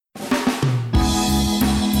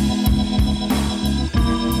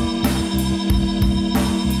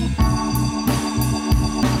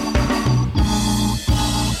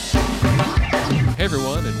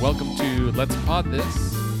Let's Pod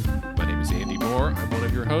This. My name is Andy Moore. I'm one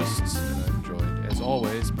of your hosts, and I'm joined, as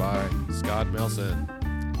always, by Scott Melson.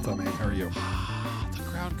 What's up, man? How are you? The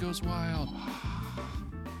crowd goes wild.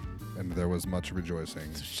 And there was much rejoicing.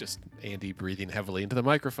 It's just Andy breathing heavily into the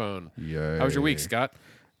microphone. Yay. How was your week, Scott?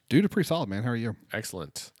 Dude, pretty solid, man. How are you?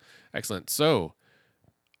 Excellent. So,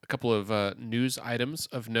 a couple of news items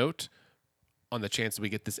of note on the chance that we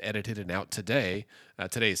get this edited and out today.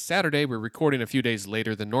 Today is Saturday. We're recording a few days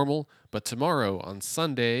later than normal, but tomorrow on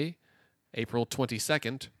Sunday, April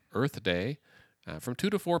 22nd, Earth Day, from 2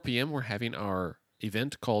 to 4 p.m., we're having our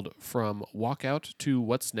event called From Walkout to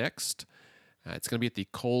What's Next. It's going to be at the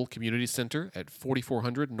Cole Community Center at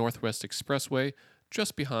 4400 Northwest Expressway,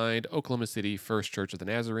 just behind Oklahoma City First Church of the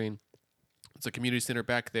Nazarene. It's a community center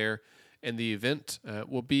back there, and the event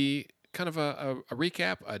will be kind of a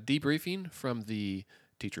recap, a debriefing from the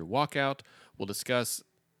teacher walkout. We'll discuss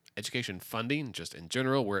education funding just in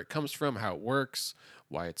general, where it comes from, how it works,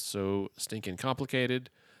 why it's so stinking complicated.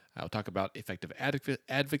 I'll talk about effective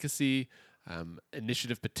advocacy,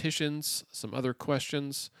 initiative petitions, some other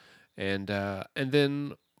questions, and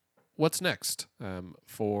then what's next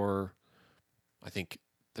for, I think,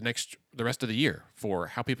 the rest of the year, for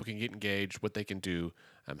how people can get engaged, what they can do,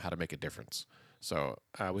 how to make a difference. So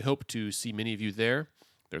we hope to see many of you there.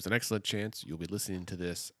 There's an excellent chance you'll be listening to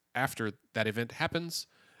this after that event happens,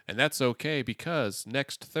 and that's okay because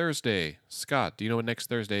next Thursday, Scott, do you know what next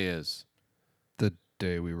Thursday is? The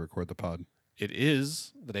day we record the pod. It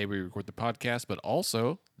is the day we record the podcast, but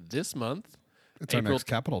also this month, It's April our next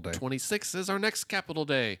Capital Day. 26th is our next Capital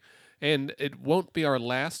Day, and it won't be our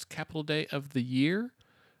last Capital Day of the year.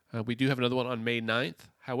 We do have another one on May 9th.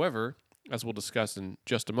 However, as we'll discuss in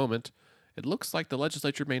just a moment, it looks like the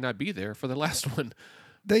legislature may not be there for the last one.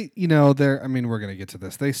 We're going to get to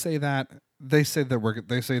this. They say they're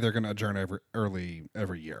going to adjourn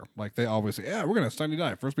every year. Like they always say, yeah, we're going to Sunday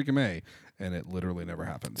night, first week of May, and it literally never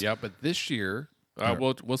happens. Yeah, but this year,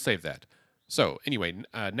 we'll save that. So anyway,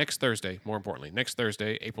 next Thursday, more importantly, next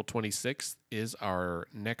Thursday, April 26th, is our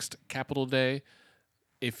next Capitol Day.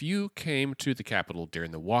 If you came to the Capitol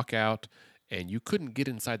during the walkout and you couldn't get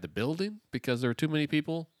inside the building because there were too many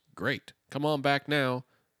people, great. Come on back now.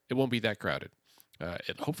 It won't be that crowded.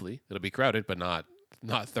 Hopefully, it'll be crowded, but not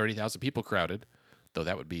 30,000 people crowded, though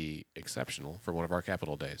that would be exceptional for one of our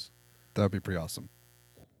Capitol Days. That would be pretty awesome.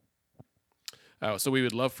 So we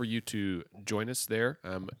would love for you to join us there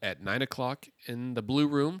at 9 o'clock in the Blue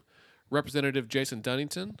Room. Representative Jason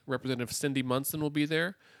Dunnington, Representative Cindy Munson will be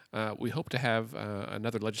there. We hope to have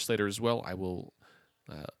another legislator as well.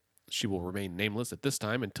 She will remain nameless at this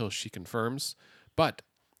time until she confirms. But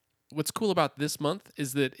what's cool about this month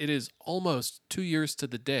is that it is almost 2 years to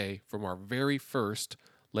the day from our very first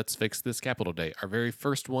Let's Fix This Capitol Day. Our very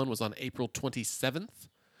first one was on April 27th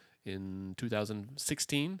in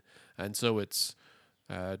 2016. And so it's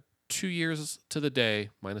 2 years to the day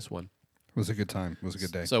minus one. It was a good time. It was a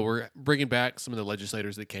good day. So we're bringing back some of the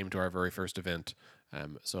legislators that came to our very first event.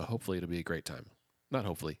 So hopefully it'll be a great time. Not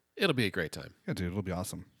hopefully. It'll be a great time. Yeah, dude, it'll be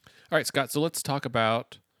awesome. All right, Scott. So let's talk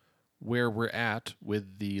about where we're at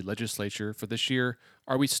with the legislature for this year.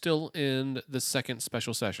 Are we still in the second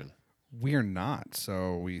special session? We're not.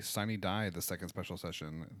 So we sine die the second special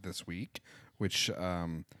session this week, which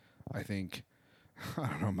I think, I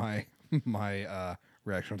don't know, my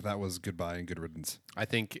reaction to that was goodbye and good riddance. I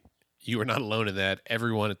think you are not alone in that.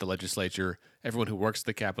 Everyone at the legislature, everyone who works at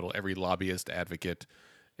the Capitol, every lobbyist, advocate,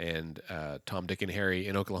 and Tom, Dick, and Harry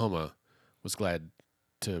in Oklahoma was glad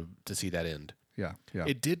to see that end. Yeah.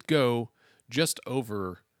 It did go just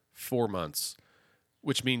over 4 months,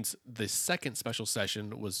 which means the second special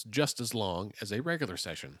session was just as long as a regular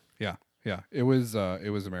session. Yeah. It was a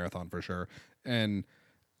marathon for sure, and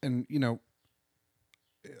in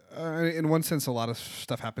one sense, a lot of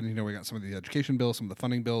stuff happened. We got some of the education bills, some of the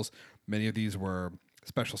funding bills. Many of these were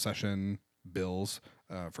special session bills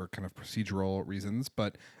for kind of procedural reasons,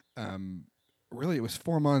 but really, it was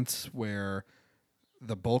 4 months where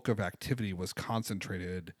the bulk of activity was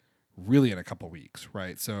concentrated really in a couple weeks,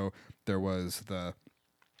 right? So there was the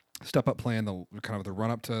Step Up plan, the kind of the run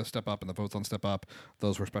up to Step Up and the votes on Step Up.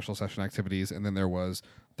 Those were special session activities, and then there was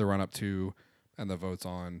the run up to and the votes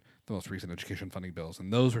on the most recent education funding bills,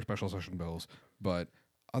 and those were special session bills. But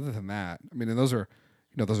other than that, and those are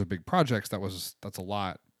big projects. That's a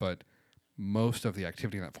lot, but most of the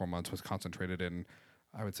activity in that 4 months was concentrated in,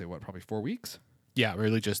 I would say, probably 4 weeks. Yeah,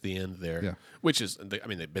 really just the end there. Yeah. Which is,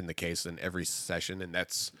 they've been the case in every session, and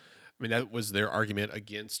that was their argument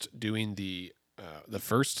against doing the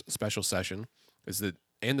first special session,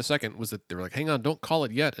 and the second was that they were like, hang on, don't call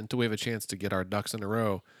it yet until we have a chance to get our ducks in a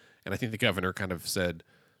row. And I think the governor kind of said,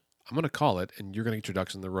 I'm going to call it, and you're going to get your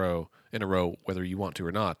ducks in a row, whether you want to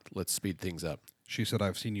or not. Let's speed things up. She said,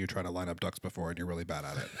 I've seen you try to line up ducks before, and you're really bad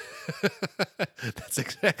at it. That's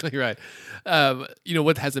exactly right.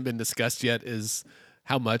 What hasn't been discussed yet is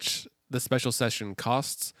how much the special session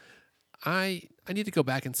costs. I need to go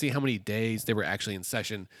back and see how many days they were actually in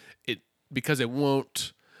session. Because it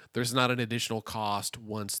won't. There's not an additional cost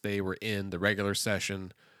once they were in the regular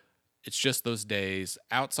session. It's just those days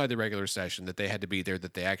outside the regular session that they had to be there,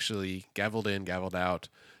 that they actually gavelled in, gavelled out.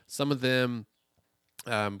 Some of them,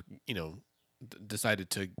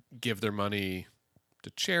 decided to give their money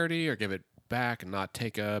to charity or give it back and not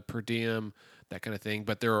take a per diem, that kind of thing.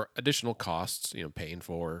 But there are additional costs, paying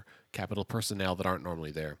for capital personnel that aren't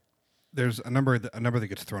normally there. There's a number that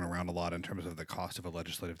gets thrown around a lot in terms of the cost of a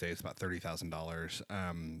legislative day. It's about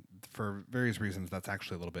 $30,000. For various reasons, that's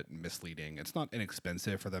actually a little bit misleading. It's not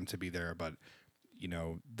inexpensive for them to be there, but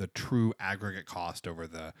the true aggregate cost over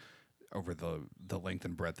the length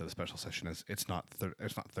and breadth of the special session is it's not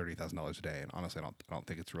 $30,000 a day. And honestly, I don't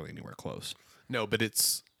think it's really anywhere close. No, but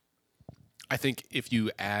I think if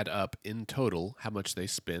you add up in total how much they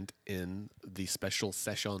spent in the special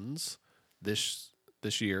sessions this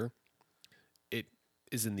year, it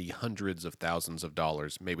is in the hundreds of thousands of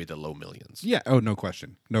dollars, maybe the low millions. Yeah. Oh, no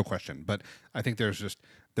question. But I think there's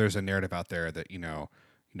a narrative out there that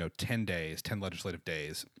 10 legislative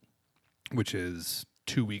days, which is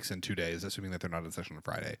 2 weeks and 2 days, assuming that they're not in session on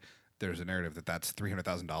Friday. There's a narrative that that's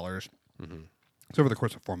 $300,000. Mm-hmm. So over the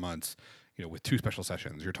course of 4 months, with 2 special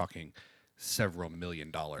sessions, you're talking several $1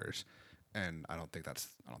 million, and I don't think that's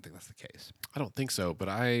the case. I don't think so, but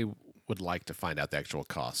I would like to find out the actual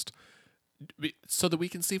cost so that we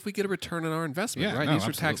can see if we get a return on our investment. Right? No, These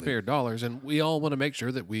absolutely. are taxpayer dollars, and we all want to make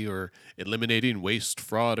sure that we are eliminating waste,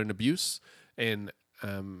 fraud, and abuse. And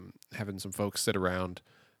having some folks sit around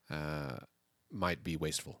might be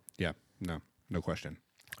wasteful. Yeah. No question.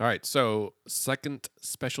 All right, so second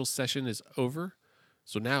special session is over.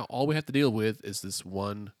 So now all we have to deal with is this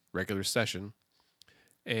one regular session,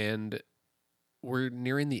 and we're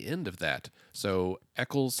nearing the end of that. So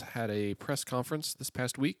Eccles had a press conference this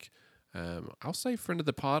past week. I'll say friend of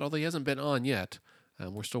the pod, although he hasn't been on yet.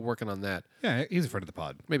 We're still working on that. Yeah, he's a friend of the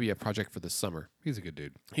pod. Maybe a project for the summer. He's a good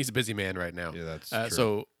dude. He's a busy man right now. Yeah, that's true.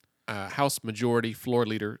 So House Majority Floor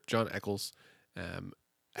Leader John Eccles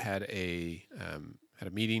had a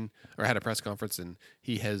meeting or had a press conference, and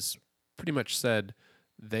he has pretty much said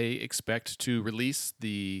they expect to release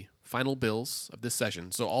the final bills of this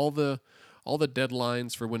session. So all the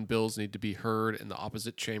deadlines for when bills need to be heard in the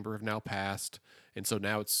opposite chamber have now passed, and so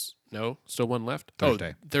now it's still one left.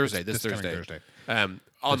 Thursday. Thursday. This coming Thursday.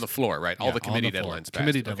 On the floor, right? All the committee deadlines passed.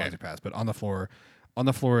 Committee deadlines are passed, but on the floor. On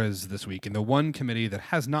the floor is this week, and the one committee that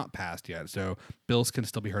has not passed yet. So bills can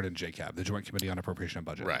still be heard in JCAB, the Joint Committee on Appropriation and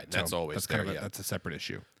Budget. Right, that's always that's there. That's a separate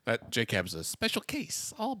issue. That JCAB's a special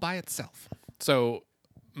case all by itself. So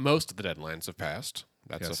most of the deadlines have passed.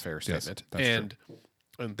 That's a fair statement. That's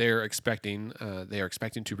and they're expecting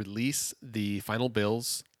to release the final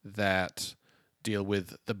bills that deal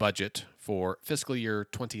with the budget for fiscal year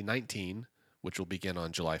 2019, which will begin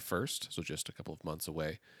on July 1st, so just a couple of months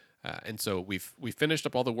away. And so we've finished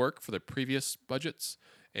up all the work for the previous budgets,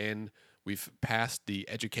 and we've passed the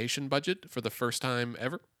education budget for the first time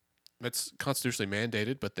ever. That's constitutionally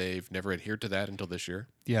mandated, but they've never adhered to that until this year.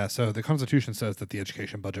 Yeah, so the Constitution says that the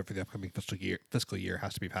education budget for the upcoming fiscal year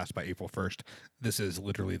has to be passed by April 1st. This is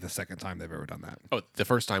literally the second time they've ever done that. Oh, the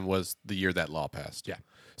first time was the year that law passed. Yeah.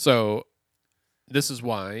 So this is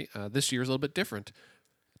why this year is a little bit different.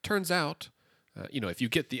 Turns out, if you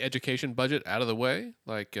get the education budget out of the way,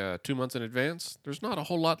 like 2 months in advance, there's not a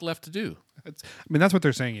whole lot left to do. That's what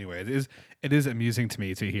they're saying anyway. It is amusing to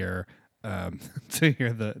me to hear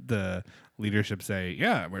the leadership say,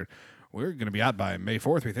 "Yeah, we're going to be out by May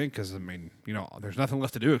 4th, we think, because there's nothing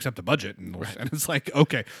left to do except the budget." And it's like,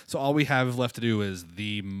 okay, so all we have left to do is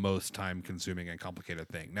the most time-consuming and complicated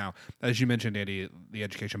thing. Now, as you mentioned, Andy, the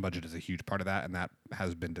education budget is a huge part of that, and that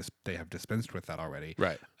has been they have dispensed with that already.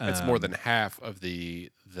 Right. It's more than half of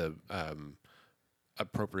the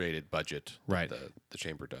appropriated budget right. that the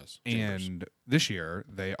chamber does. And this year,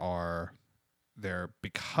 they're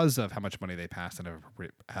because of how much money they passed and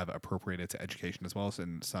have appropriated to education, as well as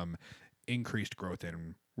in some increased growth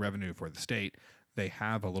in revenue for the state, they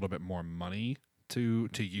have a little bit more money to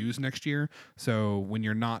use next year. So when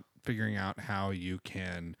you're not figuring out how you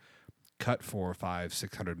can cut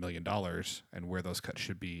 $500-600 million and where those cuts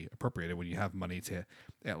should be appropriated, when you have money to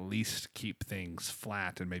at least keep things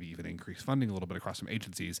flat and maybe even increase funding a little bit across some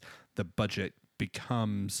agencies, the budget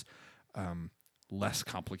becomes less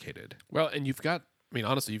complicated. Well, and you've got I mean,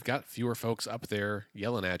 honestly, you've got fewer folks up there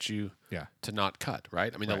yelling at you Yeah. to not cut,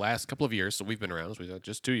 right? I mean, Right. the last couple of years, so we've been around, so we've had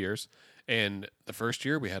just 2 years. And the first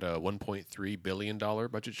year, we had a $1.3 billion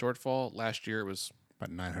budget shortfall. Last year, it was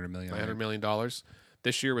About 900 million. I $900 think. million.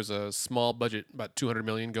 This year was a small budget, about $200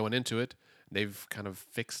 million going into it. They've kind of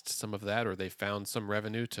fixed some of that, or they found some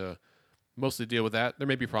revenue to mostly deal with that. There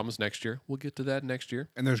may be problems next year. We'll get to that next year.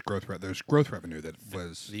 And there's growth revenue that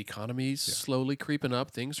was The economy's slowly creeping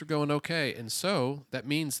up. Things are going okay. And so that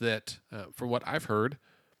means that, from what I've heard,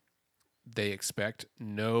 they expect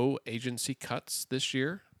no agency cuts this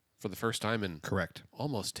year for the first time in correct.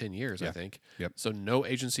 almost 10 years, I Yeah. think. Yep. So no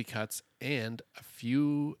agency cuts, and a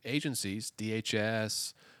few agencies,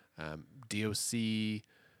 DHS, DOC,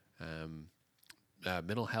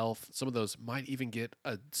 mental health, some of those might even get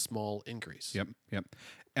a small increase. Yep.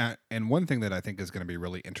 And one thing that I think is going to be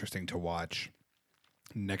really interesting to watch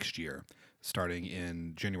next year, starting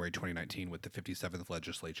in January 2019 with the 57th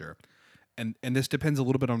legislature, and this depends a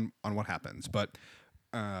little bit on what happens, but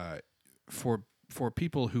for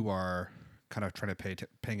people who are kind of trying to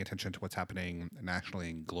paying attention to what's happening nationally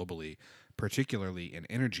and globally, particularly in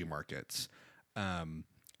energy markets,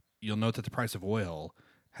 you'll note that the price of oil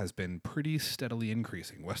has been pretty steadily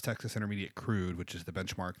increasing. West Texas Intermediate Crude, which is the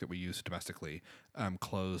benchmark that we use domestically,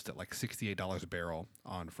 closed at like $68 a barrel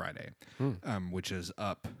on Friday, which is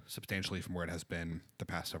up substantially from where it has been the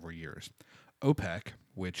past several years. OPEC,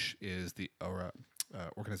 which is the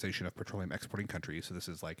Organization of Petroleum Exporting Countries, so this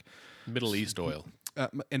is like Middle East oil.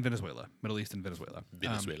 in Venezuela, Middle East and Venezuela.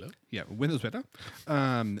 Venezuela. Venezuela.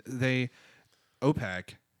 OPEC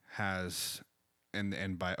has,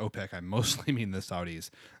 and by OPEC I mostly mean the Saudis.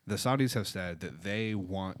 The Saudis have said that they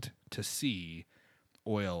want to see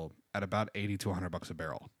oil at about $80 to $100 a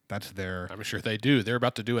barrel. That's their I'm sure they do. They're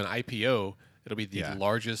about to do an IPO. It'll be the Yeah.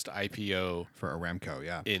 largest IPO for Aramco.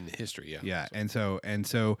 Yeah. in history. Yeah. Yeah, and so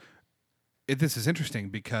this is interesting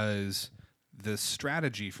because the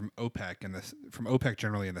strategy from OPEC from OPEC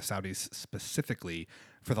generally and the Saudis specifically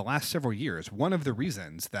for the last several years, one of the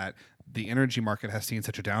reasons that the energy market has seen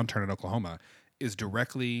such a downturn in Oklahoma is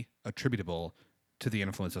directly attributable to the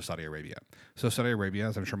influence of Saudi Arabia. So Saudi Arabia,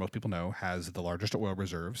 as I'm sure most people know, has the largest oil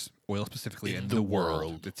reserves, oil specifically in the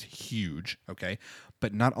world. It's huge, okay?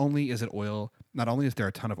 But not only is there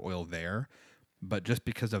a ton of oil there, but just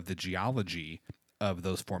because of the geology of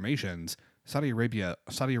those formations, Saudi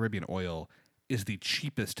Arabian oil is the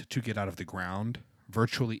cheapest to get out of the ground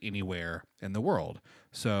virtually anywhere in the world.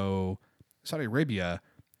 So Saudi Arabia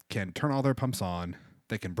can turn all their pumps on,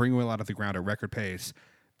 they can bring oil out of the ground at record pace,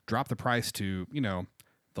 drop the price to,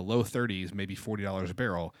 the low 30s, maybe $40 a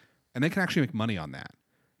barrel, and they can actually make money on that.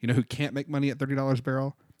 You know who can't make money at $30 a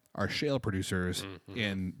barrel? Are shale producers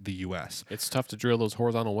in the U.S. It's tough to drill those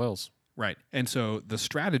horizontal wells. Right. And so the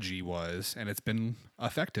strategy was, and it's been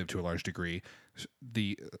effective to a large degree,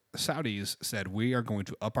 the Saudis said, we are going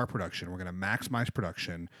to up our production. We're going to maximize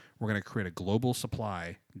production. We're going to create a global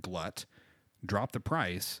supply glut, drop the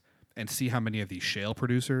price, and see how many of these shale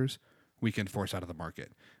producers we can force out of the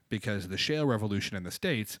market. Because the shale revolution in the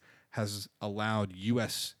States has allowed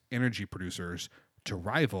U.S. energy producers to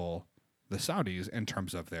rival the Saudis in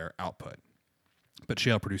terms of their output. But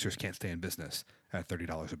shale producers can't stay in business at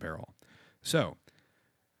 $30 a barrel. So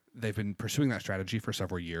they've been pursuing that strategy for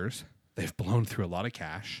several years. They've blown through a lot of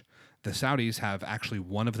cash. The Saudis have actually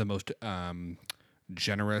one of the most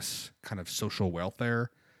generous kind of social welfare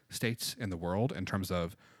states in the world in terms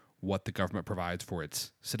of what the government provides for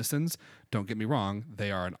its citizens. Don't get me wrong;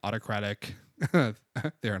 they are an autocratic,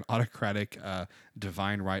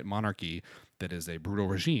 divine right monarchy that is a brutal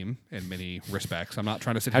regime in many respects. I'm not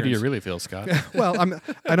trying to sit. How here do you and really feel, Scott? Well,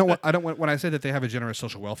 I don't want when I say that they have a generous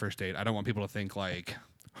social welfare state, I don't want people to think like,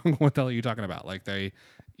 what the hell are you talking about? Like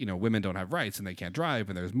women don't have rights and they can't drive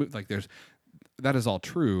and there's that is all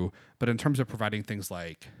true. But in terms of providing things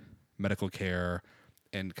like medical care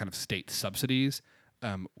and kind of state subsidies,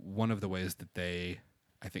 one of the ways that they,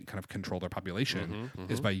 I think, kind of control their population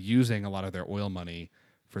is by using a lot of their oil money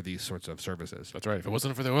for these sorts of services. That's right. If it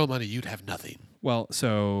wasn't for the oil money, you'd have nothing. Well,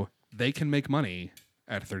 so they can make money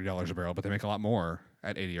at $30 a barrel, but they make a lot more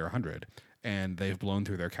at 80 or 100, and they've blown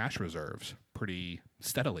through their cash reserves pretty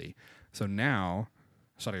steadily. So now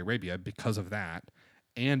Saudi Arabia, because of that,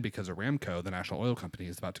 and because Aramco, the national oil company,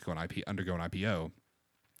 is about to undergo an IPO,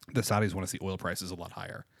 the Saudis want to see oil prices a lot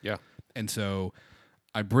higher. Yeah. And so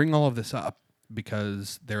I bring all of this up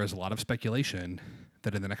because there is a lot of speculation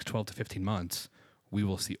that in the next 12 to 15 months, we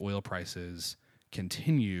will see oil prices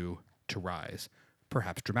continue to rise,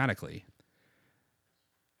 perhaps dramatically.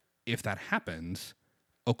 If that happens,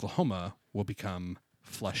 Oklahoma will become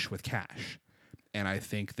flush with cash. And I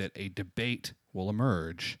think that a debate will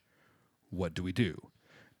emerge. What do we do?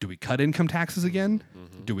 Do we cut income taxes again?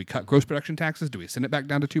 Do we cut gross production taxes? Do we send it back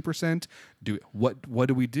down to 2%? What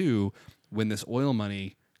do we do when this oil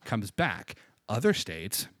money comes back? Other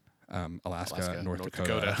states, Alaska, North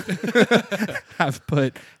Dakota,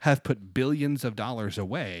 have put billions of dollars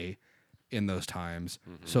away in those times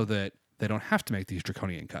so that they don't have to make these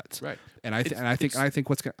draconian cuts. Right. And I think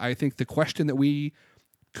the question that we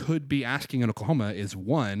could be asking in Oklahoma is,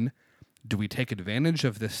 one, do we take advantage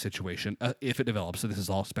of this situation if it develops? So this is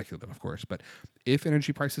all speculative, of course, but if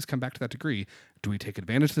energy prices come back to that degree, do we take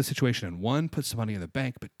advantage of the situation and, one, put some money in the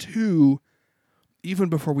bank, but two, even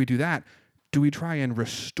before we do that, do we try and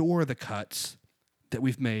restore the cuts that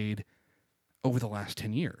we've made over the last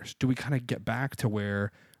 10 years? Do we kind of get back to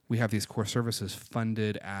where we have these core services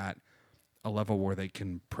funded at a level where they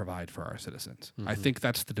can provide for our citizens? I think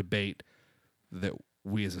that's the debate that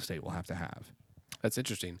we as a state will have to have. That's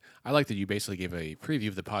interesting. I like that you basically gave a preview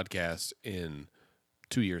of the podcast in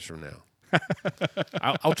 2 years from now.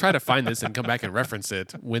 I'll try to find this and come back and reference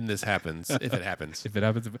it when this happens, if it happens. If it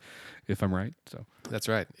happens, if I'm right. So That's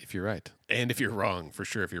right, if you're right. And if you're wrong, for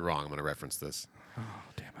sure, if you're wrong, I'm going to reference this. oh,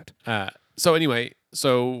 damn it. So anyway,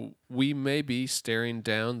 so we may be staring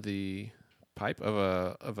down the pipe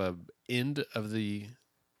of a end of the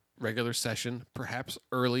regular session, perhaps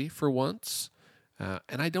early for once.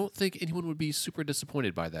 And I don't think anyone would be super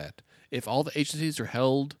disappointed by that. If all the agencies are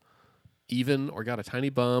held even or got a tiny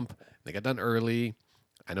bump, they got done early,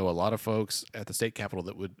 I know a lot of folks at the state capitol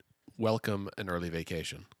that would welcome an early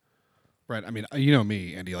vacation. Right. I mean, you know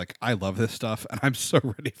me, Andy. Like, I love this stuff, and I'm so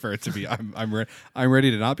ready for it to be. I'm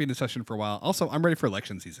ready to not be in a session for a while. Also, I'm ready for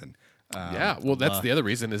election season. Yeah, well, that's the other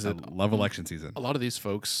reason is that love election season. a lot of these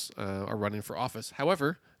folks are running for office.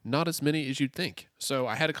 However, not as many as you'd think. So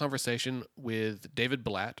I had a conversation with David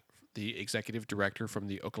Blatt, the executive director from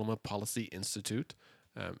the Oklahoma Policy Institute,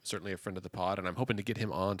 certainly a friend of the pod, and I'm hoping to get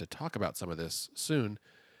him on to talk about some of this soon.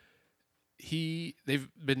 They've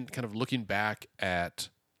been kind of looking back at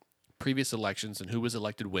previous elections and who was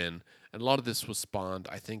elected when, and a lot of this was spawned,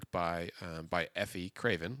 I think, by Effie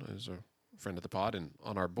Craven, who's a friend of the pod and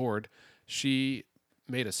on our board. She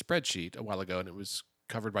made a spreadsheet a while ago, and it was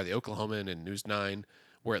covered by the Oklahoman and News 9,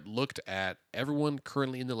 where it looked at everyone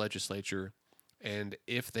currently in the legislature and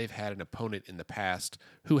if they've had an opponent in the past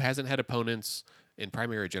who hasn't had opponents in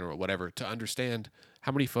primary, general, whatever, to understand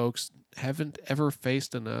how many folks haven't ever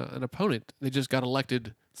faced an opponent. They just got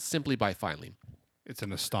elected simply by filing. It's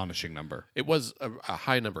an astonishing number. It was a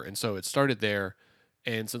high number, and so it started there.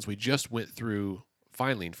 And since we just went through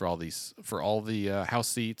filing for all the House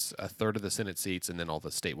seats, a third of the Senate seats, and then all the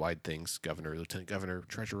statewide things, governor, lieutenant governor,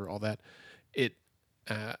 treasurer, all that, it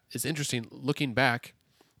is interesting looking back.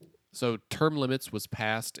 So term limits was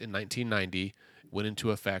passed in 1990, went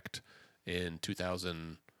into effect in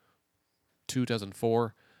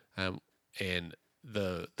 2004, and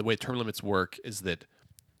the way term limits work is that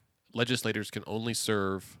legislators can only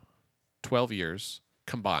serve 12 years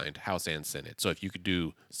combined, House and Senate. So if you could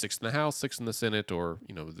do 6 in the House, 6 in the Senate, or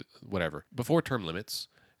whatever before term limits,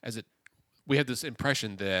 we had this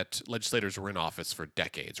impression that legislators were in office for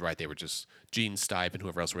decades, right? They were just Gene Stipe and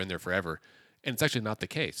whoever else were in there forever, and it's actually not the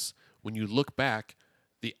case. When you look back,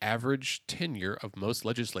 the average tenure of most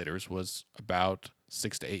legislators was about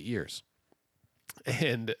 6 to 8 years,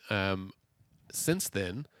 and since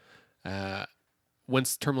then,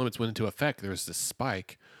 once term limits went into effect, there was this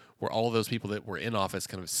spike where all of those people that were in office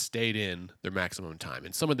kind of stayed in their maximum time.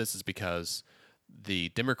 And some of this is because the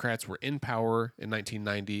Democrats were in power in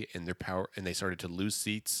 1990 and they started to lose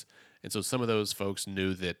seats. And so some of those folks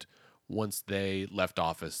knew that once they left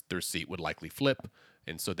office, their seat would likely flip.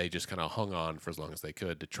 And so they just kind of hung on for as long as they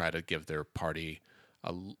could to try to give their party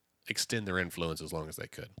extend their influence as long as they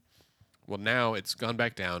could. Well, now it's gone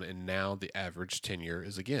back down, and now the average tenure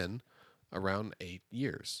is again around 8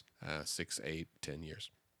 years, 6, 8, 10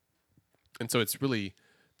 years. And so it's really,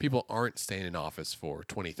 people aren't staying in office for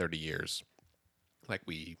 20, 30 years like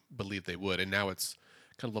we believe they would. And now it's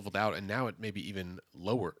kind of leveled out, and now it may be even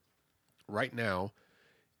lower. Right now,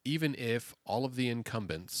 even if all of the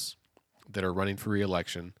incumbents that are running for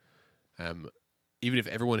re-election, even if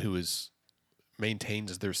everyone who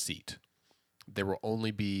maintains their seat, there will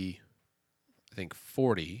only be, I think,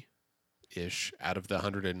 40-ish out of the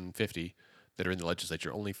 150 that are in the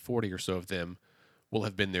legislature. Only 40 or so of them will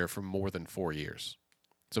have been there for more than 4 years.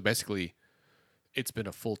 So basically, it's been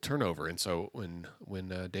a full turnover. And so when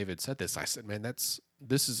David said this, I said, man,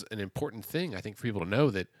 this is an important thing, I think, for people to know,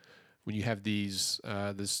 that when you have this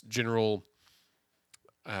general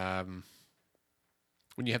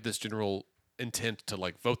intent to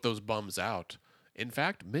like vote those bums out In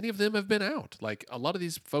fact, many of them have been out. Like a lot of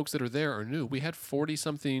these folks that are there are new. We had 40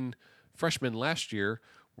 something freshmen last year.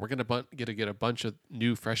 We're going to get a bunch of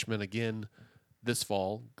new freshmen again this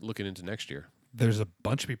fall, looking into next year. There's a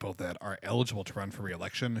bunch of people that are eligible to run for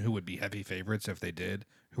re-election who would be heavy favorites if they did,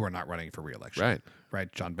 who are not running for re-election.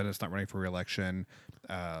 Right. John Bennett's not running for re-election.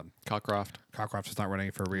 Cockcroft is not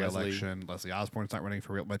running for re-election. Leslie Osborne's not running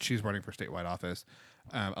for but she's running for statewide office.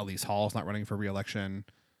 Elise Hall's not running for re-election.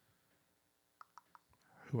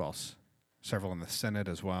 Who else? Several in the Senate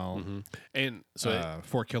as well. Mm-hmm. And so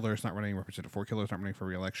Fort Killer's not running. Representative Fort Killer's not running for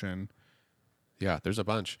re-election. Yeah, there's a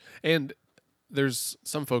bunch. And there's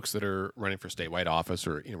some folks that are running for statewide office,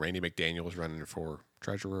 or Randy McDaniel's running for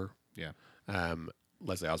treasurer. Yeah.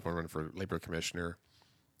 Leslie Osborne running for labor commissioner.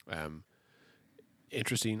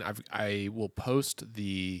 Interesting. I will post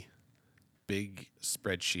the big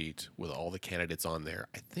spreadsheet with all the candidates on there.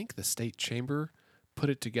 I think the state chamber put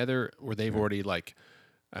it together where they've already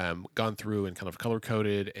gone through and kind of color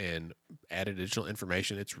coded and added additional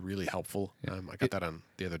information. It's really helpful. Yeah. I got that on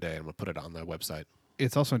the other day. I'm gonna put it on the website.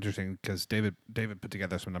 It's also interesting because David put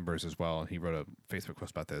together some numbers as well. He wrote a Facebook post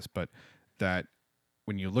about this, but that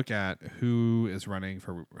when you look at who is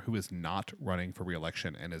not running for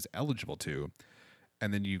re-election and is eligible to,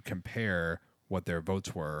 and then you compare what their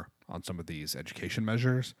votes were on some of these education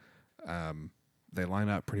measures, they line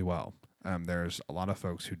up pretty well. There's a lot of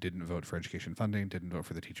folks who didn't vote for education funding, didn't vote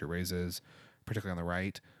for the teacher raises, particularly on the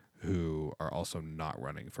right, who are also not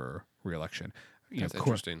running for re-election. That's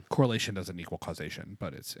interesting. Correlation doesn't equal causation,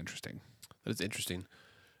 but it's interesting. That is interesting.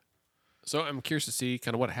 So I'm curious to see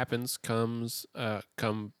kind of what happens come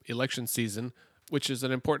election season, which is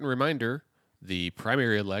an important reminder. The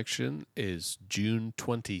primary election is June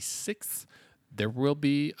 26th. There will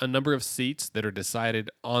be a number of seats that are decided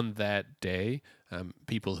on that day.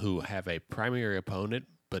 People who have a primary opponent,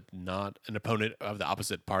 but not an opponent of the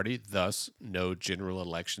opposite party, thus no general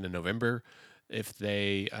election in November. If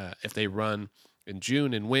they run in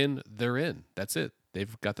June and win, they're in. That's it.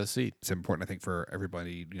 They've got the seat. It's important, I think, for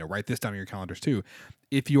everybody. Write this down on your calendars too.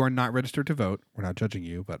 If you are not registered to vote, we're not judging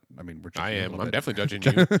you, but I mean, we're. I am. I'm definitely judging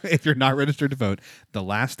you. If you're not registered to vote, the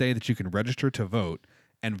last day that you can register to vote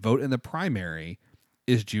and vote in the primary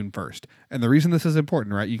is June 1st. And the reason this is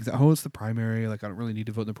important, right? You can say, "Oh, it's the primary. Like, I don't really need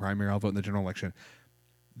to vote in the primary. I'll vote in the general election."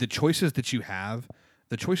 The choices that you have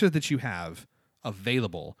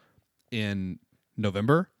available in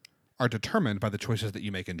November are determined by the choices that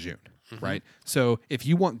you make in June, right? So if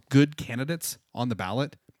you want good candidates on the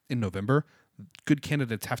ballot in November, good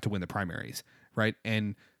candidates have to win the primaries, right?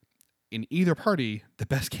 And in either party, the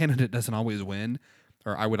best candidate doesn't always win,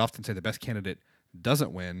 or I would often say the best candidate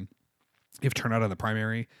doesn't win if turnout on the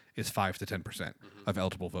primary is 5 to 10% of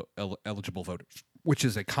eligible voters, which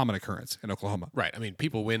is a common occurrence in Oklahoma. Right. I mean,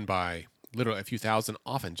 people win by literally a few thousand,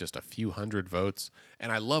 often just a few hundred votes.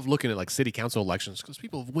 And I love looking at city council elections because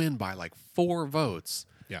people win by 4 votes.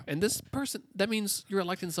 Yeah. And this person, that means you're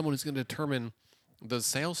electing someone who's going to determine the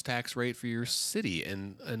sales tax rate for your city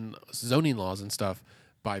and zoning laws and stuff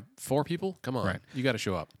by 4 people. Come on. Right. You got to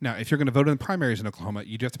show up. Now, if you're going to vote in the primaries in Oklahoma,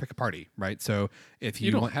 you do have to pick a party, right? So if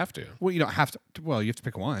You don't have to. Well, you don't have to. Well, you have to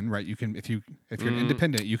pick one, right? You can if you're an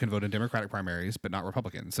independent, you can vote in Democratic primaries, but not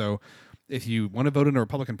Republican. So if you want to vote in a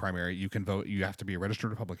Republican primary, you can vote. You have to be a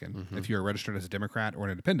registered Republican. If you're registered as a Democrat or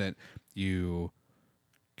an independent, you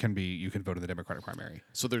can vote in the Democratic primary.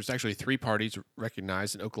 So there's actually 3 parties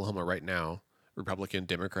recognized in Oklahoma right now: Republican,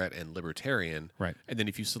 Democrat, and Libertarian. Right. And then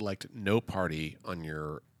if you select no party on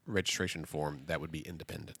your registration form, that would be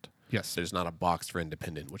independent. Yes. There's not a box for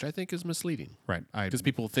independent, which I think is misleading. Right. Because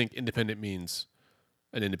people think independent means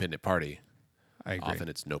an independent party. I agree. Often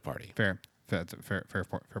it's no party. Fair. That's a fair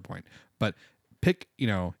point. But pick,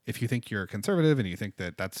 if you think you're conservative and you think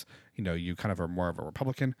that that's, you kind of are more of a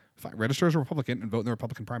Republican, fine. Register as a Republican and vote in the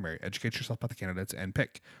Republican primary. Educate yourself about the candidates and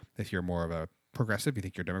pick. If you're more of a progressive, you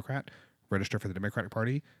think you're a Democrat, register for the Democratic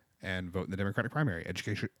Party and vote in the Democratic primary.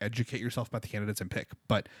 Educate yourself about the candidates and pick.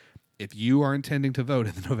 But if you are intending to vote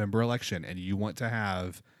in the November election and you want to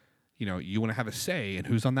have, a say in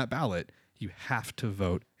who's on that ballot, you have to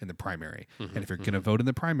vote in the primary. And if you're going to vote in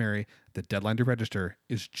the primary, the deadline to register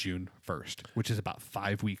is June 1st, which is about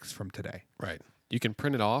 5 weeks from today. Right. You can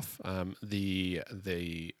print it off. The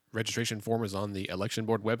registration form is on the election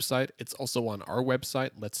board website. It's also on our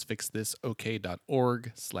website,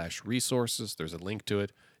 letsfixthisok.org/resources. There's a link to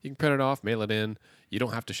it. You can print it off, mail it in. You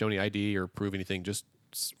don't have to show any ID or prove anything. Just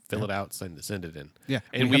fill it out, send it in. Yeah.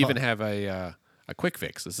 And we even have a quick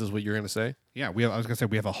fix. This is what you're going to say? Yeah, I was going to say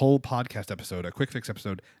we have a whole podcast episode, a quick fix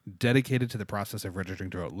episode dedicated to the process of registering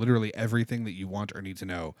to vote. Literally everything that you want or need to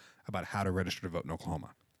know about how to register to vote in Oklahoma.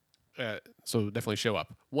 So definitely show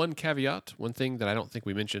up. One caveat, one thing that I don't think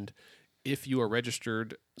we mentioned: if you are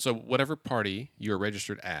registered, so whatever party you are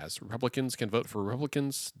registered as, Republicans can vote for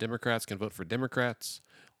Republicans, Democrats can vote for Democrats,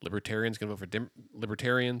 Libertarians can vote for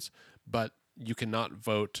Libertarians, but you cannot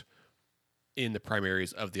vote in the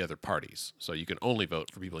primaries of the other parties. So you can only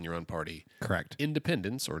vote for people in your own party. Correct.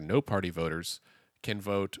 Independents or no party voters can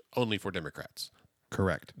vote only for Democrats.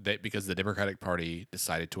 Correct. Because the Democratic Party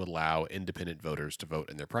decided to allow independent voters to vote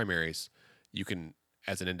in their primaries. You can,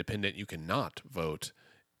 as an independent, you cannot vote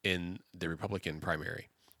in the Republican primary.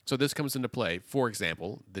 So this comes into play. For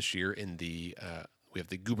example, this year in the we have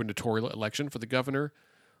the gubernatorial election for the governor.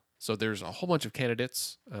 So there's a whole bunch of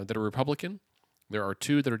candidates that are Republican. There are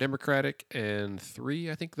 2 that are Democratic and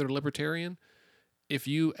 3, I think, that are Libertarian. If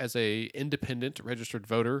you, as a independent registered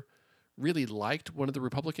voter, really liked one of the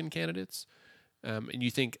Republican candidates, and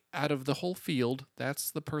you think out of the whole field,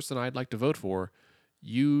 that's the person I'd like to vote for,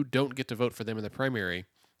 you don't get to vote for them in the primary.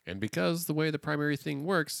 And because the way the primary thing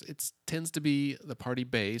works, it tends to be the party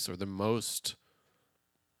base or the most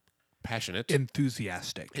passionate,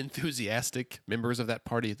 enthusiastic members of that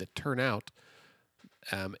party that turn out.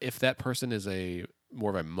 If that person is more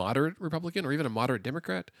of a moderate Republican or even a moderate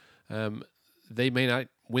Democrat, they may not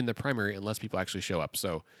win the primary unless people actually show up.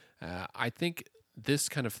 So I think this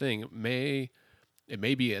kind of thing may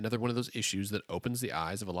be another one of those issues that opens the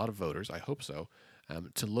eyes of a lot of voters. I hope so.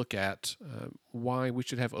 To look at why we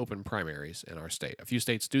should have open primaries in our state. A few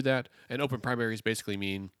states do that, and open primaries basically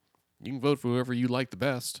mean you can vote for whoever you like the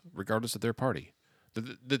best, regardless of their party.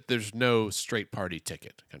 There's no straight party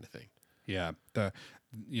ticket kind of thing. Yeah. The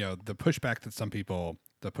pushback that some people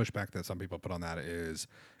put on that is,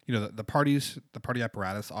 the party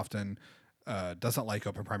apparatus often doesn't like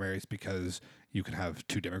open primaries because you can have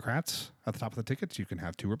 2 Democrats at the top of the tickets, you can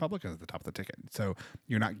have 2 Republicans at the top of the ticket. So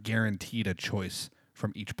you're not guaranteed a choice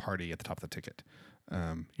from each party at the top of the ticket.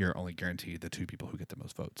 You're only guaranteed the 2 people who get the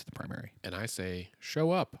most votes in the primary. And I say,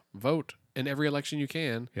 show up, vote in every election you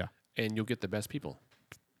can, Yeah, and you'll get the best people.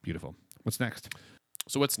 beautiful. What's next?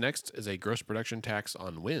 So what's next is a gross production tax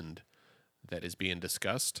on wind that is being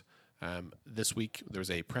discussed. This week, there was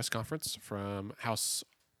a press conference from House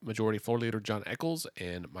Majority Floor Leader John Echols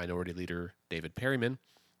and Minority Leader David Perryman.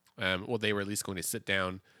 They were at least going to sit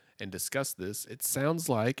down and discuss this. It sounds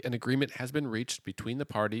like an agreement has been reached between the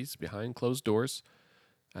parties behind closed doors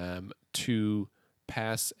to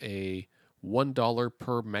pass a $1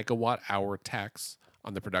 per megawatt hour tax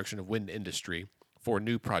on the production of wind industry for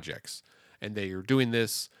new projects. And they are doing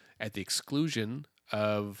this at the exclusion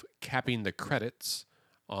of capping the credits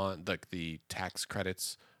on the tax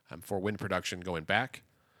credits for wind production going back.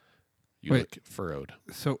 You look furrowed.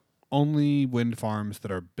 So only wind farms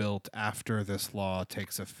that are built after this law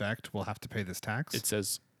takes effect will have to pay this tax? It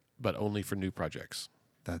says, but only for new projects.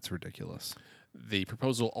 That's ridiculous. The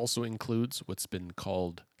proposal also includes what's been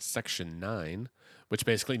called Section 9, which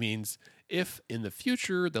basically means if in the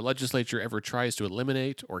future the legislature ever tries to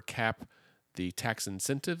eliminate or cap the tax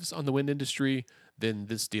incentives on the wind industry, then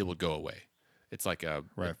this deal will go away. It's like a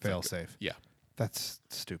fail safe. Yeah, that's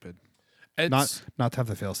stupid. It's, not to have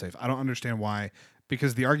the fail safe. I don't understand why.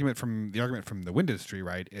 Because the argument from the wind industry,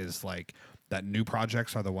 right, is like that new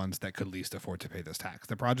projects are the ones that could least afford to pay this tax.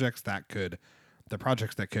 The projects that could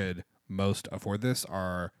most afford this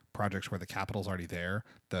are projects where the capital's already there.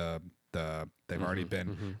 They've already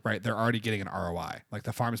been right. They're already getting an ROI. Like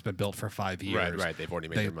the farm's been built for 5 years. Right. They've already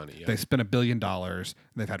made their money. Yeah. They spent $1 billion.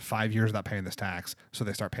 They've had 5 years without paying this tax, so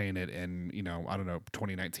they start paying it in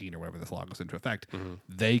 2019 or whatever this law goes into effect.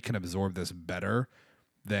 They can absorb this better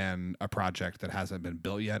than a project that hasn't been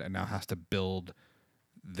built yet and now has to build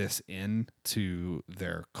this into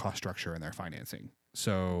their cost structure and their financing.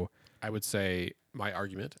 So I would say my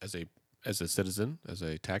argument as a citizen, as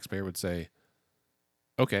a taxpayer, would say,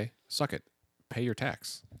 okay, suck it, pay your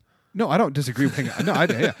tax. No, I don't disagree with paying. No,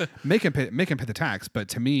 make him pay the tax. But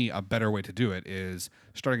to me, a better way to do it is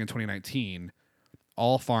starting in 2019.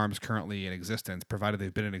 All farms currently in existence, provided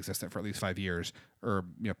they've been in existence for at least 5 years, or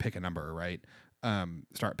pick a number, right?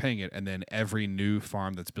 Start paying it, and then every new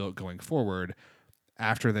farm that's built going forward,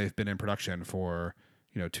 after they've been in production for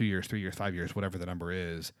 2 years, 3 years, 5 years, whatever the number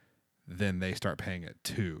is, then they start paying it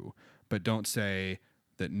too. But don't say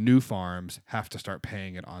that new farms have to start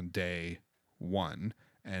paying it on day one,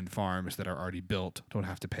 and farms that are already built don't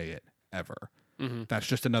have to pay it ever. Mm-hmm. That's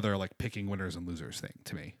just another picking winners and losers thing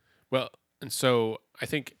to me. Well, and so I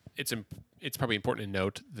think it's probably important to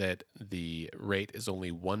note that the rate is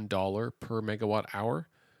only $1 per megawatt hour,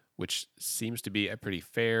 which seems to be a pretty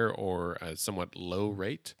fair or a somewhat low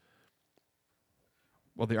rate.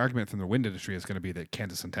 Well, the argument from the wind industry is going to be that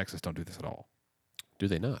Kansas and Texas don't do this at all. Do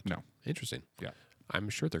they not? No. Interesting. Yeah. I'm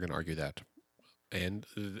sure they're going to argue that. And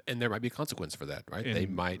there might be a consequence for that, right? They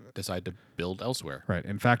might decide to build elsewhere. Right.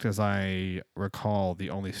 In fact, as I recall, the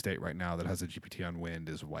only state right now that has a GPT on wind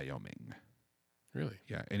is Wyoming. Really?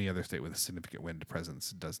 Yeah. Any other state with a significant wind presence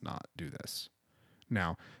does not do this.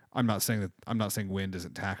 Now, I'm not saying wind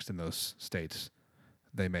isn't taxed in those states.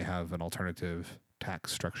 They may have an alternative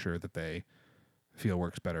tax structure that they feel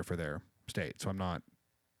works better for their state. So I'm not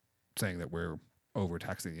saying that we're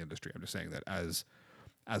overtaxing the industry. I'm just saying that as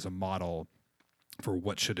a model for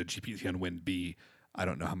what should a GPT on wind be, I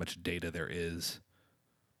don't know how much data there is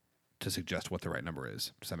to suggest what the right number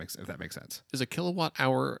is. If that makes sense. Is a kilowatt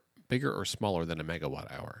hour bigger or smaller than a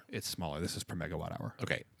megawatt hour? It's smaller. This is per megawatt hour.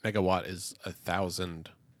 Okay. Megawatt is 1,000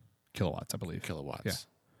 kilowatts, I believe. kilowatts. Yeah.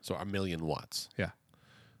 So 1,000,000 watts. Yeah.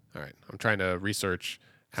 All right. I'm trying to research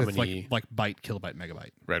how It's many. like byte, kilobyte,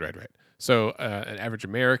 megabyte. Right. So an average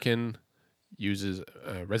American uses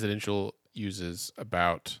residential uses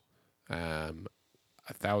about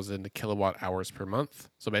 1,000 kilowatt hours per month.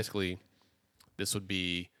 So basically, this would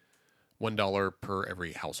be $1 per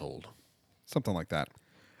every household. Something like that.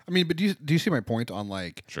 I mean, but do you see my point on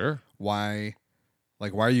like Sure. why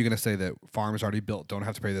are you going to say that farms already built don't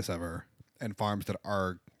have to pay this ever, and farms that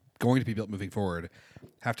are going to be built moving forward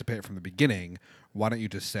have to pay it from the beginning? Why don't you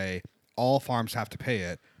just say all farms have to pay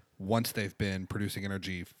it once they've been producing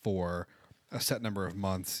energy for a set number of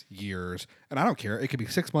months, years, and I don't care. It could be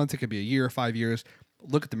 6 months, it could be a year, 5 years.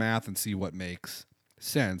 Look at the math and see what makes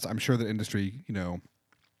sense. I'm sure that industry,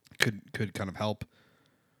 could kind of help.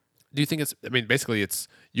 Do you think basically it's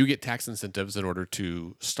you get tax incentives in order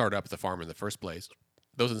to start up the farm in the first place.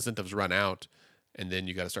 Those incentives run out, and then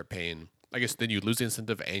you got to start paying. I guess then you lose the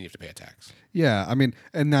incentive and you have to pay a tax. Yeah, I mean,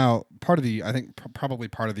 and now I think probably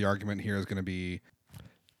part of the argument here is going to be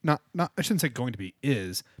not I shouldn't say going to be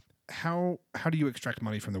is how do you extract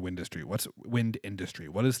money from the wind industry? What's wind industry?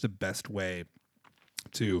 What is the best way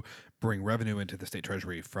to bring revenue into the state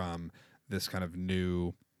treasury from this kind of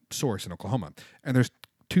new source in Oklahoma? And there's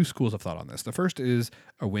two schools of thought on this. The first is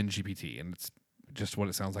a wind GPT, and it's just what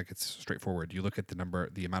it sounds like. It's straightforward. You look at the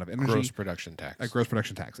amount of energy, Gross production tax. a gross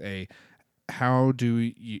production tax. How do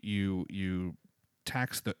you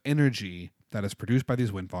tax the energy that is produced by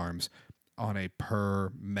these wind farms on a per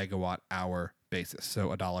megawatt hour basis? So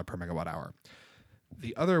 $1 per megawatt hour.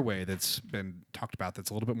 The other way that's been talked about that's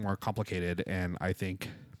a little bit more complicated and I think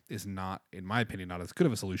is not, in my opinion, not as good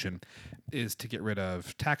of a solution, is to get rid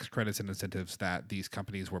of tax credits and incentives that these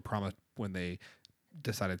companies were promised when they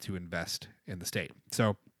decided to invest in the state.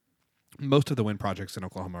 So most of the wind projects in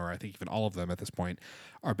Oklahoma, or I think even all of them at this point,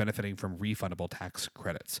 are benefiting from refundable tax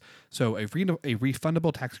credits. So a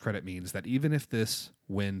refundable tax credit means that even if this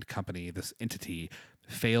wind company, this entity,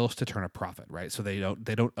 fails to turn a profit, right? So they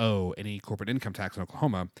don't owe any corporate income tax in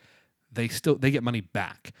Oklahoma, they get money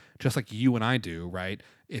back, just like you and I do, right?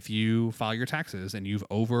 If you file your taxes and you've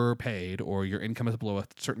overpaid or your income is below a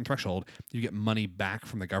certain threshold, you get money back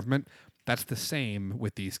from the government. That's the same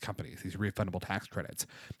with these companies, these refundable tax credits.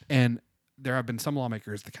 And there have been some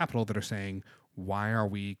lawmakers at the Capitol that are saying, why are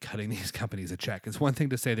we cutting these companies a check? It's one thing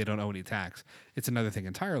to say they don't owe any tax. It's another thing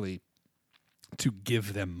entirely to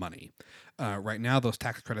give them money. Right now, those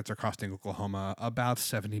tax credits are costing Oklahoma about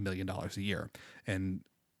 $70 million a year. And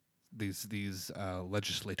these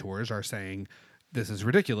legislators are saying, this is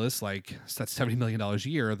ridiculous. Like, that's $70 million a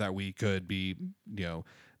year that we could be,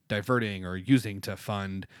 diverting or using to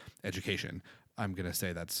fund education. I'm going to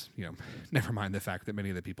say that's, never mind the fact that many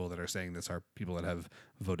of the people that are saying this are people that have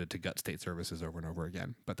voted to gut state services over and over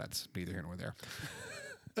again, but that's neither here nor there.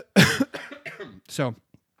 So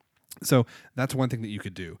that's one thing that you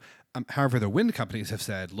could do. However, the wind companies have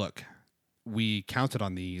said, look, we counted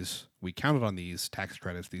on these tax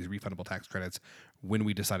credits, these refundable tax credits, when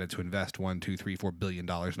we decided to invest $4 billion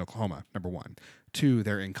in Oklahoma. Number one. Two,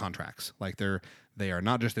 they're in contracts. Like they are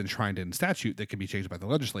not just enshrined in statute that can be changed by the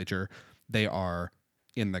legislature. They are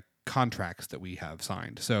in the contracts that we have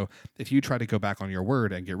signed. So if you try to go back on your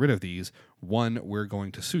word and get rid of these, one, we're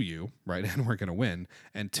going to sue you, right? And we're going to win.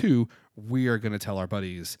 And two, we are going to tell our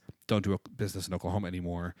buddies, don't do business in Oklahoma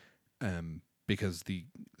anymore, because the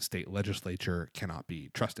state legislature cannot be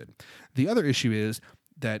trusted. The other issue is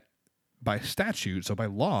that by statute, so by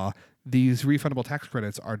law, these refundable tax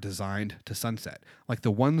credits are designed to sunset. Like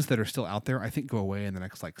the ones that are still out there, I think go away in the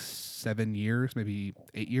next 7 years, maybe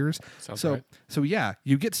 8 years. Sounds right. So yeah,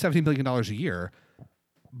 you get $70 million a year,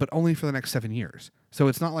 but only for the next 7 years. So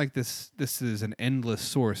it's not like this is an endless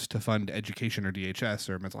source to fund education or DHS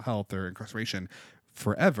or mental health or incarceration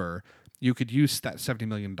forever. You could use that $70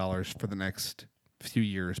 million for the next few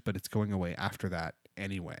years, but it's going away after that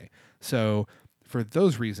anyway. So for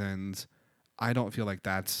those reasons, I don't feel like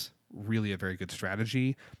that's really a very good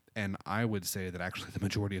strategy. And I would say that actually the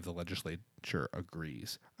majority of the legislature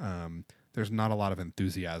agrees. There's not a lot of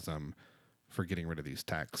enthusiasm for getting rid of these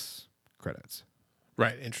tax credits.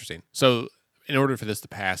 Right. Interesting. So, in order for this to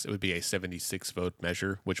pass, it would be a 76 vote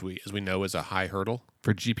measure, which as we know, is a high hurdle.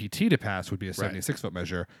 For GPT to pass would be a 76 vote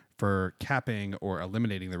measure. For capping or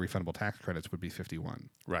eliminating the refundable tax credits would be 51.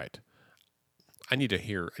 Right. I need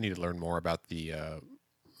to learn more about the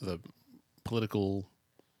political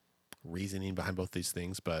reasoning behind both these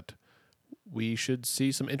things, but we should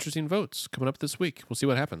see some interesting votes coming up this week. We'll see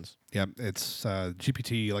what happens. Yeah, it's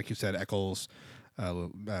GPT, like you said, Eccles,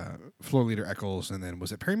 Floor Leader Eccles, and then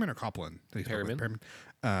was it Perryman or Copeland? Perryman.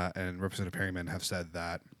 And Representative Perryman have said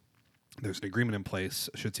that there's an agreement in place,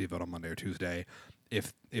 should see a vote on Monday or Tuesday.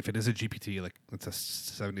 If it is a GPT, like it's a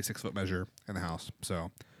 76 vote measure in the House.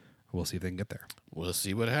 So we'll see if they can get there. We'll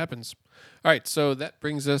see what happens. All right, so that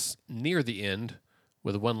brings us near the end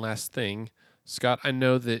with one last thing. Scott, I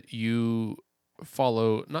know that you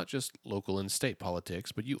follow not just local and state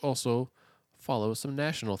politics, but you also follow some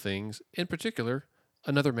national things, in particular,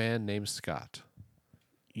 another man named Scott.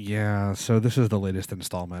 Yeah, so this is the latest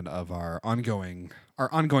installment of our ongoing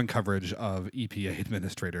coverage of EPA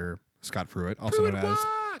Administrator Scott Pruitt, also known as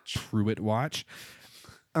Pruitt Watch.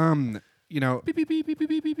 You know, Beep, beep, beep, beep,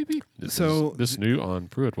 beep, beep, beep, beep. This new on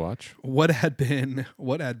Pruitt Watch. What had been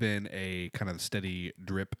a kind of steady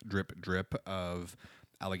drip of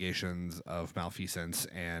allegations of malfeasance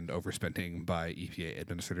and overspending by EPA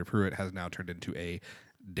Administrator Pruitt has now turned into a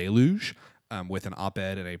deluge. With an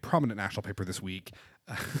op-ed in a prominent national paper this week.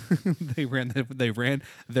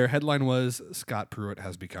 Their headline was Scott Pruitt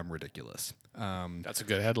has become ridiculous. That's a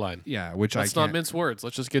good headline. Yeah, which Let's not mince words.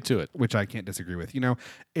 Let's just get to it. Which I can't disagree with. You know,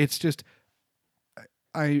 it's just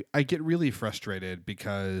I get really frustrated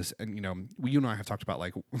because, and you know, you and I have talked about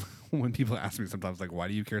like when people ask me sometimes like, why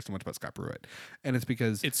do you care so much about Scott Pruitt? And it's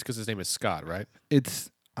because his name is Scott, right?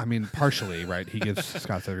 I mean, partially, right? He gives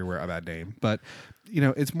Scots everywhere a bad name. But, you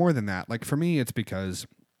know, it's more than that. Like, for me, it's because,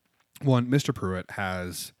 one, Mr. Pruitt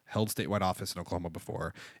has held statewide office in Oklahoma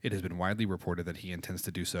before. It has been widely reported that he intends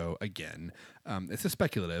to do so again. It's a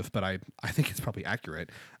speculative, but I think it's probably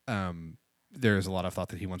accurate. There's a lot of thought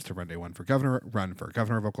that he wants to run for governor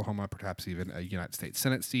of Oklahoma, perhaps even a United States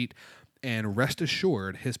Senate seat. And rest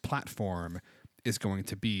assured, his platform is going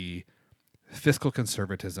to be fiscal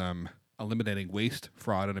conservatism, eliminating waste,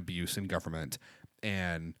 fraud, and abuse in government,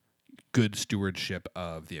 and good stewardship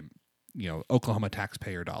of the, you know, Oklahoma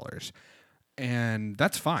taxpayer dollars. And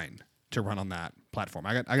that's fine to run on that platform.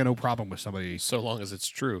 I got no problem with somebody, so long as it's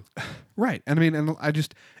true. Right. And I mean, and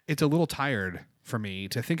it's a little tired for me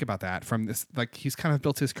to think about that from this, like he's kind of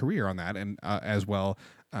built his career on that, and as well,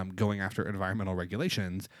 going after environmental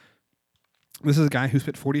regulations. This is a guy who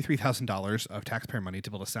spent $43,000 of taxpayer money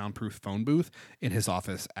to build a soundproof phone booth in his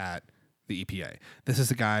office at the EPA. This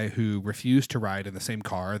is a guy who refused to ride in the same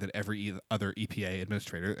car that every other EPA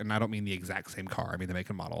administrator, and I don't mean the exact same car, I mean the make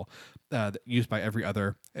and model, used by every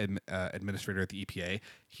other administrator at the EPA.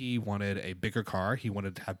 He wanted a bigger car. He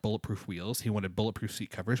wanted to have bulletproof wheels. He wanted bulletproof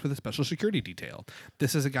seat covers with a special security detail.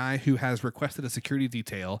 This is a guy who has requested a security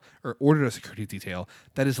detail or ordered a security detail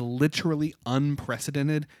that is literally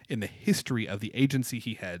unprecedented in the history of the agency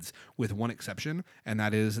he heads, with one exception, and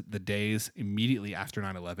that is the days immediately after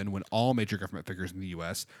 9/11 when all major government figures in the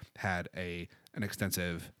U.S. had an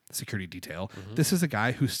extensive security detail. Mm-hmm. This is a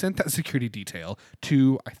guy who sent that security detail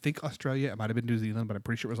to, I think, Australia. It might have been New Zealand, but I'm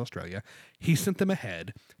pretty sure it was Australia. He sent them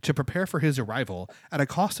ahead to prepare for his arrival at a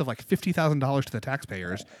cost of like $50,000 to the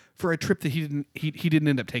taxpayers for a trip that he didn't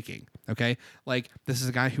end up taking. Okay, like this is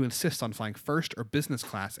a guy who insists on flying first or business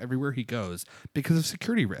class everywhere he goes because of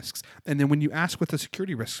security risks. And then when you ask what the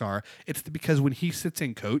security risks are, it's because when he sits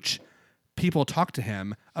in coach, people talk to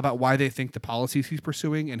him about why they think the policies he's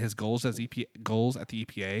pursuing and his goals at the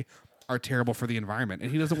EPA are terrible for the environment,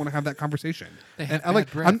 and he doesn't want to have that conversation. And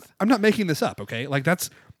I'm not making this up, okay? Like that's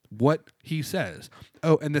what he says.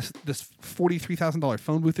 Oh, and this $43,000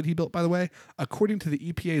 phone booth that he built, by the way, according to the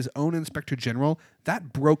EPA's own Inspector General,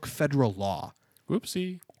 that broke federal law.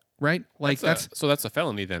 Whoopsie. Right? Like that's a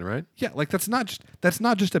felony then, right? Yeah, like that's not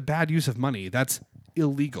just a bad use of money. That's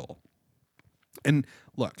illegal. And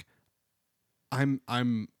look, I'm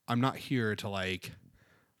not here to like,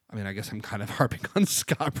 I mean, I guess I'm kind of harping on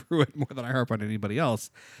Scott Pruitt more than I harp on anybody else,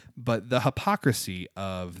 but the hypocrisy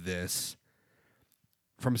of this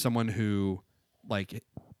from someone who like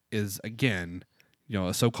is, again, you know,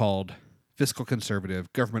 a so-called fiscal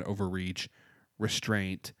conservative, government overreach,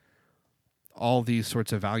 restraint, all these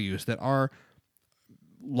sorts of values that are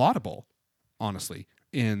laudable, honestly.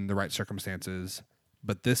 in the right circumstances,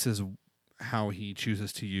 but this is how he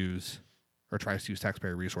chooses to use or tries to use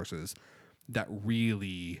taxpayer resources that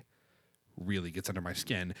really, really gets under my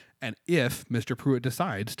skin. And if Mr. Pruitt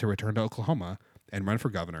decides to return to Oklahoma and run for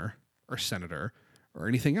governor or senator or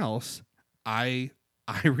anything else, I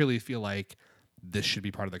really feel like this should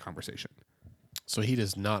be part of the conversation. So he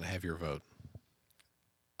does not have your vote.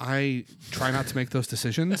 I try not to make those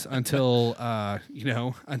decisions until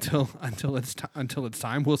until it's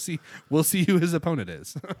time. We'll see who his opponent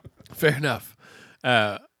is. Fair enough.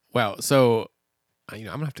 Wow. So, I'm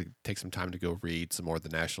gonna have to take some time to go read some more of the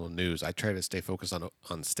national news. I try to stay focused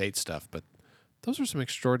on state stuff, but those are some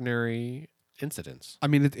extraordinary incidents. I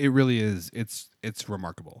mean, it really is. It's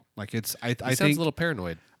remarkable. Like I Sounds think a little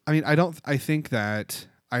paranoid. I mean, I think that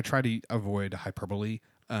I try to avoid hyperbole,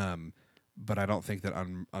 but I don't think that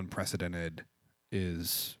unprecedented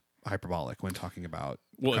is hyperbolic when talking about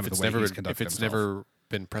Well, kind if of it's the way never he's conducted if it's himself. never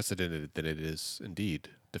been precedented, then it is indeed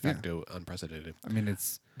de facto unprecedented. I mean,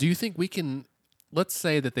 it's Do you think we can? Let's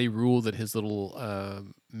say that they rule that his little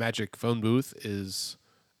magic phone booth is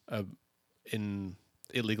in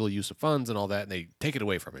illegal use of funds and all that, and they take it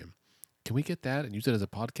away from him. Can we get that and use it as a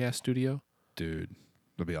podcast studio? dude.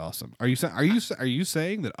 That'd be awesome. Are you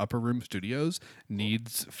saying that Upper Room Studios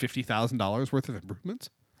needs $50,000 worth of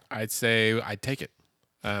improvements? I'd say I'd take it.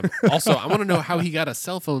 Also, I want to know how he got a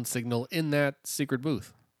cell phone signal in that secret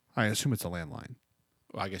booth. I assume it's a landline,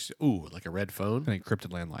 Well, I guess, like a red phone. an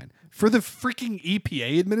encrypted landline for the freaking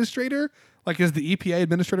EPA administrator. Like, is the EPA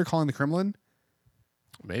administrator calling the Kremlin?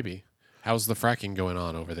 Maybe. How's the fracking going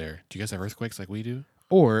on over there? Do you guys have earthquakes like we do?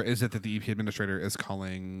 Or is it that the EPA administrator is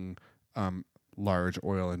calling large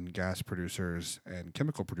oil and gas producers and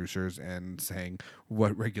chemical producers and saying,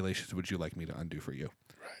 what regulations would you like me to undo for you?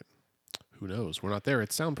 Who knows? We're not there.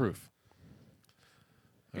 It's soundproof.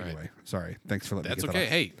 All Anyway, right. sorry. Thanks for letting That's me get okay.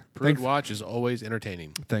 that Hey, Pruitt Watch is always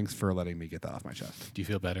entertaining. Thanks for letting me get that off my chest. Do you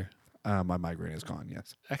feel better? My migraine is gone,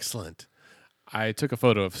 yes. Excellent. I took a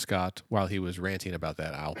photo of Scott while he was ranting about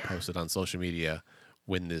that. I'll post it on social media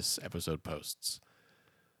when this episode posts.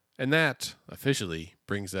 And that officially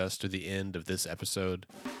brings us to the end of this episode.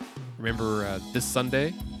 Remember, this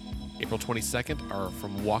Sunday, April 22nd, are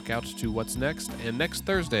From Walkout to What's Next. And next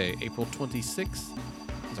Thursday, April 26th,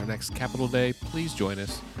 is our next Capital Day. Please join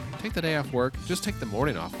us. Take the day off work. Just take the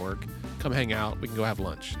morning off work. Come hang out. We can go have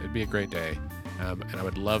lunch. It'd be a great day. And I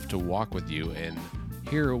would love to walk with you and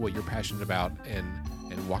hear what you're passionate about and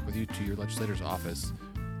walk with you to your legislator's office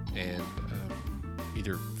and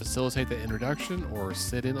either facilitate the introduction or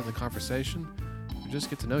sit in on the conversation or just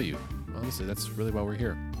get to know you. Honestly, that's really why we're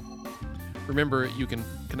here. Remember, you can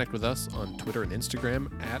connect with us on Twitter and Instagram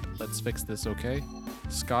at Let's Fix This OK.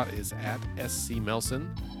 Scott is at SC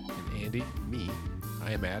Melson, and Andy, me,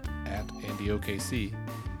 I am at AndyOKC.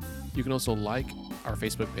 You can also like our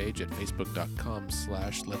Facebook page at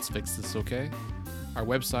facebook.com/Let's Fix This OK. Our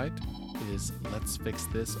website is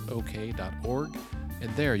letsfixthisok.org,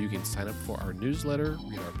 and there you can sign up for our newsletter,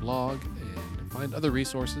 read our blog, and find other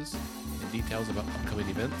resources and details about upcoming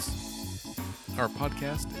events. Our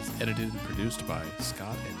podcast is edited and produced by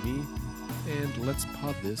Scott and me, and Let's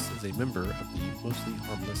Pod This is a member of the Mostly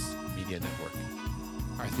Harmless Media Network.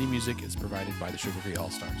 Our theme music is provided by the Sugar Free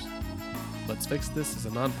All-Stars. Let's Fix This is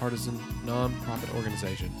a nonpartisan, non-profit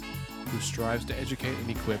organization who strives to educate and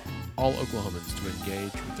equip all Oklahomans to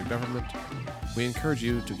engage with their government. We encourage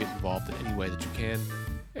you to get involved in any way that you can,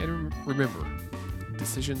 and remember,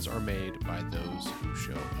 decisions are made by those who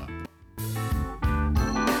show up.